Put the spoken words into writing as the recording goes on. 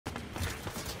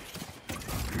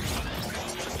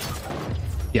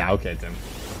Yeah, okay, Tim.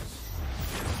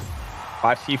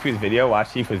 Watch Tfue's video. Watch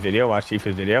Tfue's video. Watch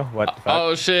Tfue's video. What the fuck?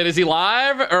 Oh shit, is he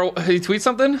live or he tweet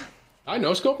something? I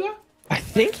no scope that. I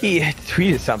think he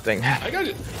tweeted something. I got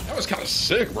it. That was kind of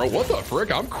sick, bro. What the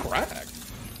frick? I'm cracked.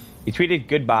 He tweeted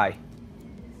goodbye.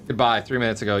 Goodbye. 3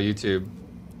 minutes ago, YouTube.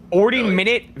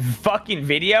 40-minute fucking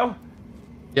video.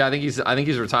 Yeah, I think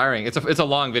he's retiring. It's a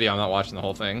long video. I'm not watching the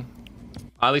whole thing.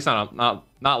 At least not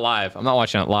live. I'm not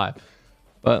watching it live.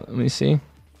 But let me see. It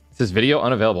says video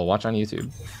unavailable. Watch on YouTube.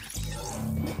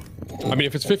 I mean,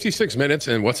 if it's 56 minutes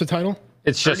and what's the title?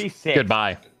 It's just 36.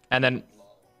 goodbye. And then,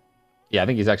 yeah, I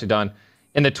think he's actually done.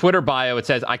 In the Twitter bio, it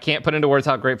says, I can't put into words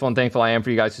how grateful and thankful I am for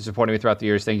you guys who supported me throughout the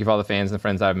years. Thank you for all the fans and the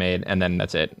friends I've made. And then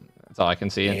that's it. That's all I can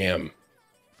see. Damn.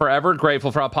 Forever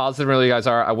grateful for how positive really you guys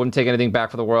are. I wouldn't take anything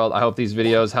back for the world. I hope these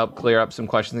videos help clear up some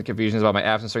questions and confusions about my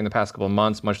absence during the past couple of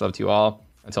months. Much love to you all.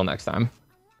 Until next time.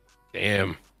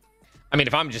 Damn. I mean,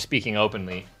 if I'm just speaking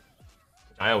openly,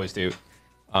 which I always do,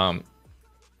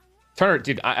 Turner,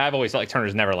 dude, I've always felt like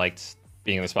Turner's never liked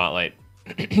being in the spotlight.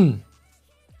 You know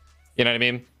what I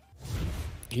mean?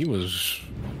 He was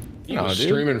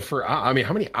streaming for. I mean,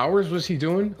 how many hours was he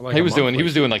doing? Like he was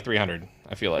doing like 300.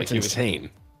 I feel like that's insane.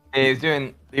 He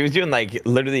was doing like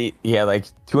literally, yeah, like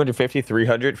 250,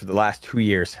 300 for the last 2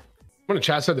 years. When the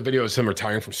chat said the video is him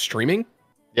retiring from streaming.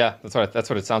 Yeah, that's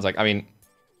what it sounds like. I mean,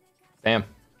 damn.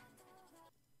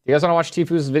 You guys want to watch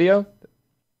Tfue's video?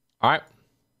 All right.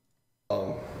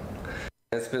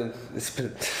 It's been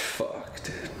fuck,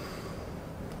 dude.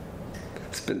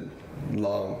 It's been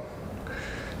long.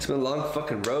 It's been a long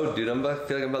fucking road, dude. I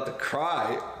feel like I'm about to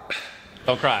cry.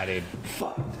 Don't cry, dude.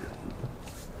 Fuck,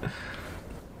 dude.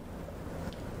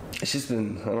 It's just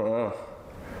been, I don't know.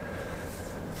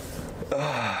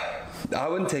 I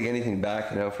wouldn't take anything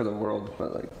back, you know, for the world,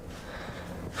 but like.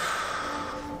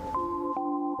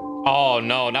 Oh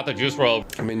no, not the Juice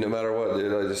WRLD. I mean, no matter what,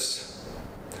 dude,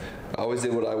 I always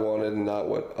did what I wanted and not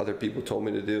what other people told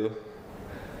me to do.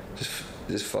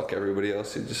 Just fuck everybody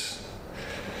else. You just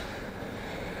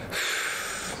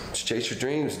chase your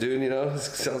dreams, dude. You know, this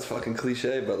sounds fucking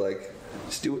cliche, but like,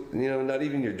 just do it. You know, not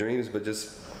even your dreams, but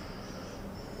just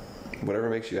whatever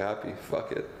makes you happy.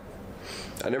 Fuck it.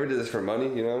 I never did this for money,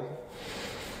 you know.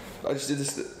 I just did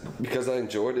this because I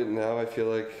enjoyed it, and now I feel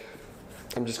like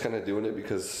I'm just kind of doing it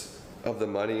because of the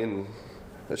money, and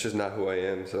that's just not who I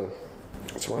am. So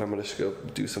that's why I'm gonna just go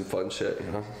do some fun shit,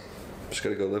 you know. I'm just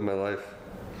gonna go live my life.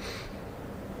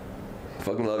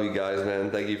 Fucking love you guys,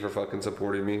 man. Thank you for fucking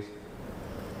supporting me.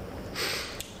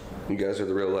 You guys are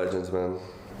the real legends, man.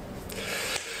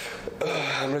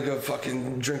 I'm gonna go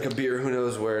fucking drink a beer, who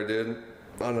knows where, dude.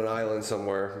 On an island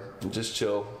somewhere, and just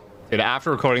chill. Dude, after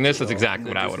recording this, that's exactly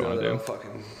what I would want to do.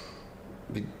 Fucking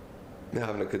be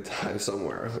having a good time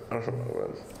somewhere. I don't know,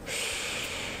 man.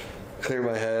 Clear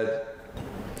my head.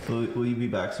 Will you be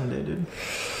back someday, dude?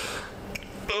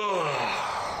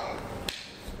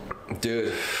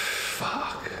 Dude,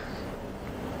 fuck.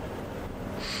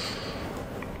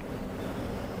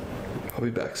 I'll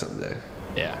be back someday.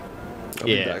 Yeah. I'll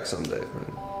be back someday,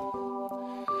 man.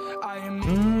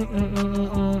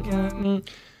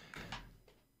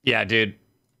 Yeah, dude.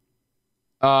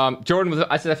 Jordan,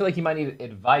 I said I feel like you might need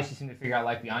advice. You seem to figure out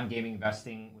life beyond gaming,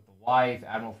 investing with the wife.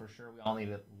 Admiral, for sure. We all need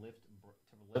to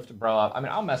lift bro up. I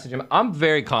mean, I'll message him. I'm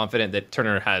very confident that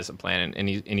Turner has a plan and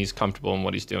he's comfortable in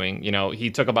what he's doing. You know,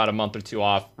 he took about a month or two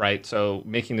off, right? So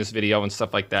making this video and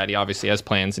stuff like that, he obviously has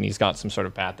plans and he's got some sort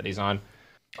of path that he's on.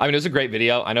 I mean, it was a great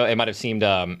video. I know it might have seemed.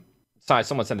 Sorry,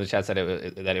 someone sent in the chat that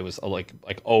it was like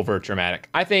over dramatic.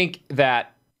 I think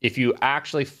that if you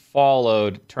actually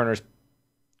followed Turner's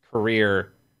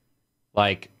career,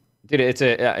 like, dude, it's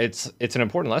an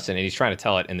important lesson, and he's trying to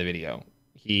tell it in the video.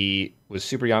 He was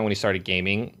super young when he started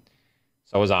gaming.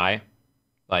 So was I.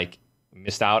 Like,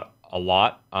 missed out a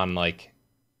lot on life,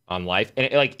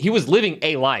 and like he was living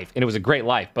a life, and it was a great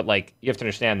life. But like, you have to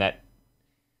understand that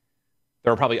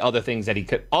there were probably other things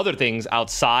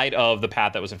outside of the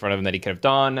path that was in front of him that he could have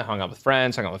done, hung out with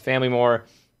friends, hung out with family more,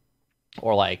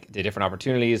 or like did different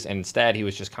opportunities. And instead he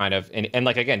was just kind of, and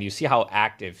like, again, you see how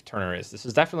active Turner is. This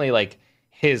is definitely like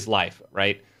his life,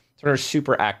 right? Turner's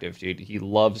super active, dude. He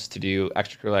loves to do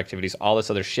extracurricular activities, all this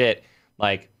other shit.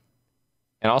 Like,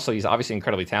 and also he's obviously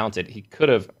incredibly talented. He could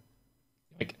have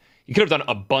done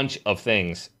a bunch of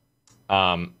things,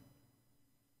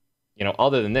 you know,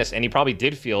 other than this. And he probably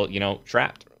did feel, you know,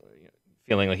 trapped,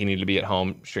 feeling like he needed to be at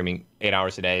home streaming 8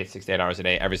 hours a day, 6 to 8 hours a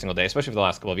day, every single day, especially for the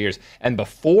last couple of years. And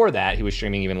before that, he was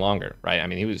streaming even longer, right? I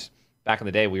mean, he was, back in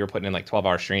the day, we were putting in like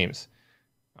 12-hour streams.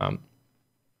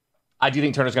 I do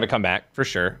think Turner's going to come back for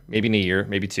sure. Maybe in a year,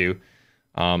 maybe two.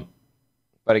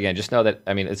 But again, just know that,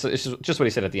 I mean, it's just what he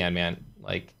said at the end, man.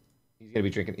 Like, he's gonna be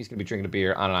drinking a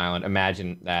beer on an island.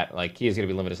 Imagine that. Like, he is gonna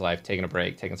be living his life, taking a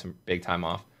break, taking some big time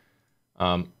off.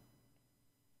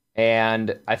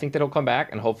 And I think that he'll come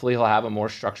back, and hopefully he'll have a more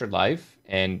structured life,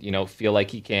 and feel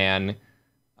like he can,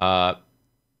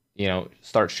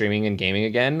 start streaming and gaming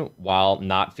again while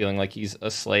not feeling like he's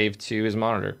a slave to his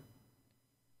monitor.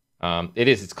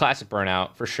 It's classic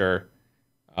burnout for sure.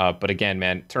 But again,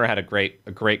 man, Turner had a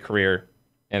great career,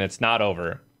 and it's not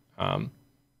over.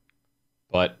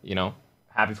 But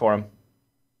happy for him,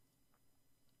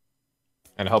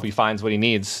 and I hope he finds what he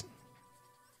needs,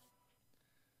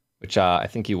 which I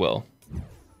think he will.